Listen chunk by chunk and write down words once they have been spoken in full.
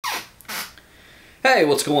Hey,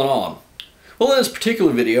 what's going on? Well, in this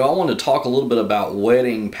particular video, I wanted to talk a little bit about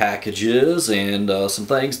wedding packages and some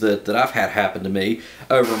things that I've had happen to me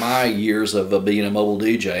over my years of being a mobile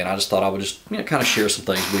DJ, and I just thought I would just kind of share some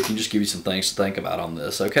things with you, just give you some things to think about on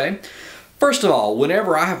this, okay? First of all,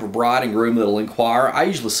 whenever I have a bride and groom that'll inquire, I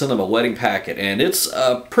usually send them a wedding packet, and it's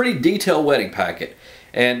a pretty detailed wedding packet.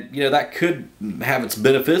 And, that could have its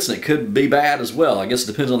benefits and it could be bad as well. I guess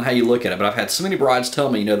it depends on how you look at it. But I've had so many brides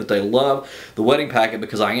tell me, that they love the wedding packet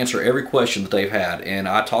because I answer every question that they've had. And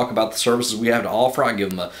I talk about the services we have to offer. I give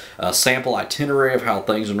them a sample itinerary of how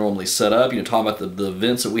things are normally set up. Talk about the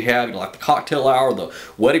events that we have, like the cocktail hour, the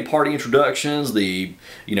wedding party introductions, the,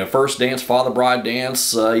 first dance, father-bride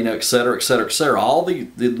dance, et cetera, et cetera, et cetera. All the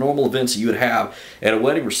normal events that you would have at a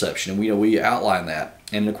wedding reception. And, we outline that.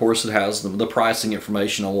 And of course it has the pricing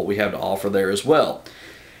information on what we have to offer there as well.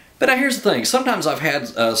 But now here's the thing, sometimes I've had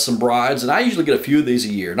some brides, and I usually get a few of these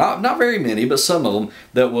a year, not very many, but some of them,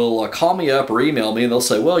 that will call me up or email me and they'll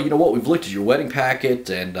say, well, you know what, we've looked at your wedding packet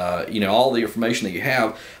and all the information that you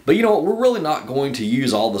have, but you know what, we're really not going to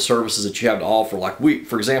use all the services that you have to offer. Like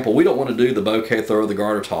for example, we don't want to do the bouquet throw or the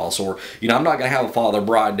garter toss, or I'm not going to have a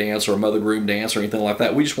father-bride dance or a mother-groom dance or anything like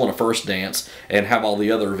that. We just want a first dance and have all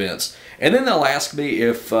the other events. And then they'll ask me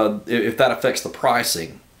if that affects the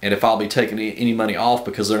pricing and if I'll be taking any money off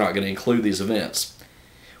because they're not going to include these events.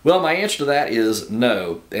 Well, my answer to that is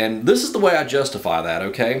no, and this is the way I justify that,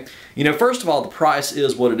 okay? First of all, the price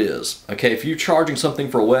is what it is, okay? If you're charging something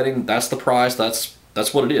for a wedding, that's the price, that's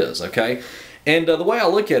what it is, okay? And the way I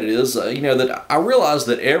look at it is, that I realize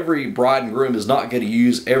that every bride and groom is not going to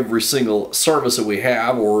use every single service that we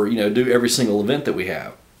have or, do every single event that we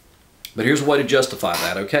have. But here's a way to justify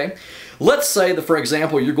that, okay? Let's say that, for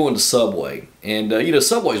example, you're going to Subway. And,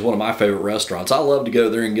 Subway is one of my favorite restaurants. I love to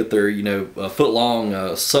go there and get their,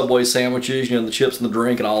 foot-long Subway sandwiches, the chips and the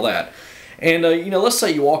drink and all that. And, let's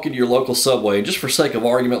say you walk into your local Subway, and just for sake of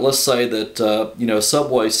argument, let's say that, a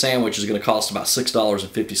Subway sandwich is going to cost about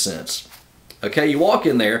 $6.50. Okay, you walk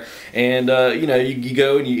in there and, you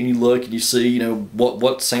go and you look and you see,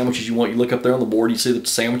 what sandwiches you want. You look up there on the board, you see that the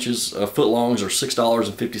sandwiches, foot-longs, are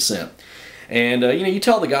 $6.50. And, you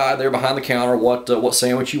tell the guy there behind the counter what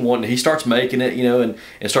sandwich you want, and he starts making it, and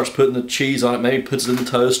starts putting the cheese on it, maybe puts it in the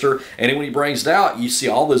toaster, and then when he brings it out, you see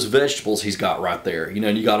all those vegetables he's got right there,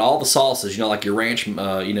 and you got all the sauces, like your ranch,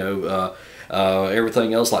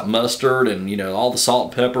 everything else like mustard and, all the salt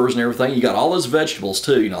and peppers and everything. You got all those vegetables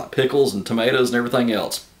too, like pickles and tomatoes and everything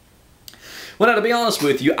else. Well, now, to be honest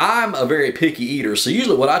with you, I'm a very picky eater, so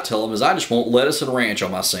usually what I tell them is I just want lettuce and ranch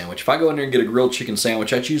on my sandwich. If I go in there and get a grilled chicken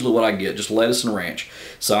sandwich, that's usually what I get, just lettuce and ranch.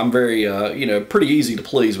 So I'm very, pretty easy to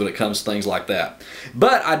please when it comes to things like that.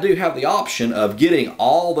 But I do have the option of getting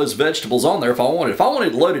all those vegetables on there if I wanted. If I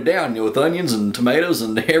wanted it loaded down, with onions and tomatoes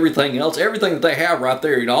and everything else, everything that they have right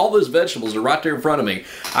there, all those vegetables are right there in front of me.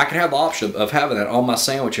 I can have the option of having that on my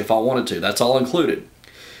sandwich if I wanted to. That's all included.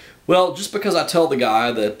 Well, just because I tell the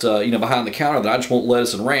guy that, behind the counter that I just want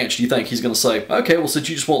lettuce and ranch, do you think he's going to say, okay, well, since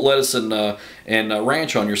you just want lettuce and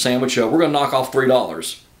ranch on your sandwich, we're going to knock off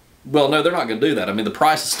 $3? Well, no, they're not going to do that. I mean, the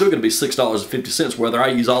price is still going to be $6.50 whether I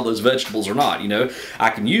use all those vegetables or not. I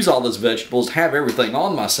can use all those vegetables, have everything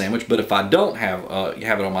on my sandwich, but if I don't have it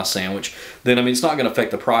on my sandwich, then, it's not going to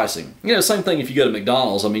affect the pricing. Same thing if you go to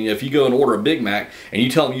McDonald's. If you go and order a Big Mac and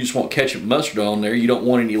you tell them you just want ketchup and mustard on there, you don't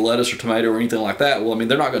want any lettuce or tomato or anything like that, well,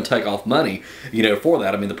 they're not going to take off money, for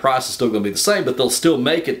that. The price is still going to be the same, but they'll still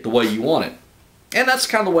make it the way you want it. And that's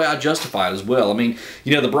kind of the way I justify it as well.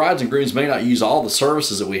 The brides and grooms may not use all the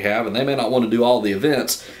services that we have, and they may not want to do all the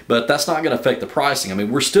events, but that's not going to affect the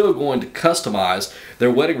pricing. We're still going to customize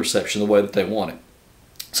their wedding reception the way that they want it.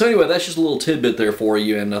 So anyway, that's just a little tidbit there for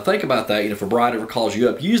you, and think about that. If a bride ever calls you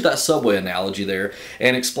up, use that Subway analogy there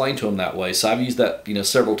and explain to them that way. So I've used that,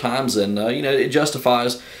 several times, and it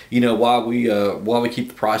justifies, why we keep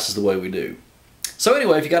the prices the way we do. So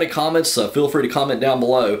anyway, if you got any comments, feel free to comment down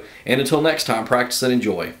below. And until next time, practice and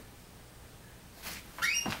enjoy.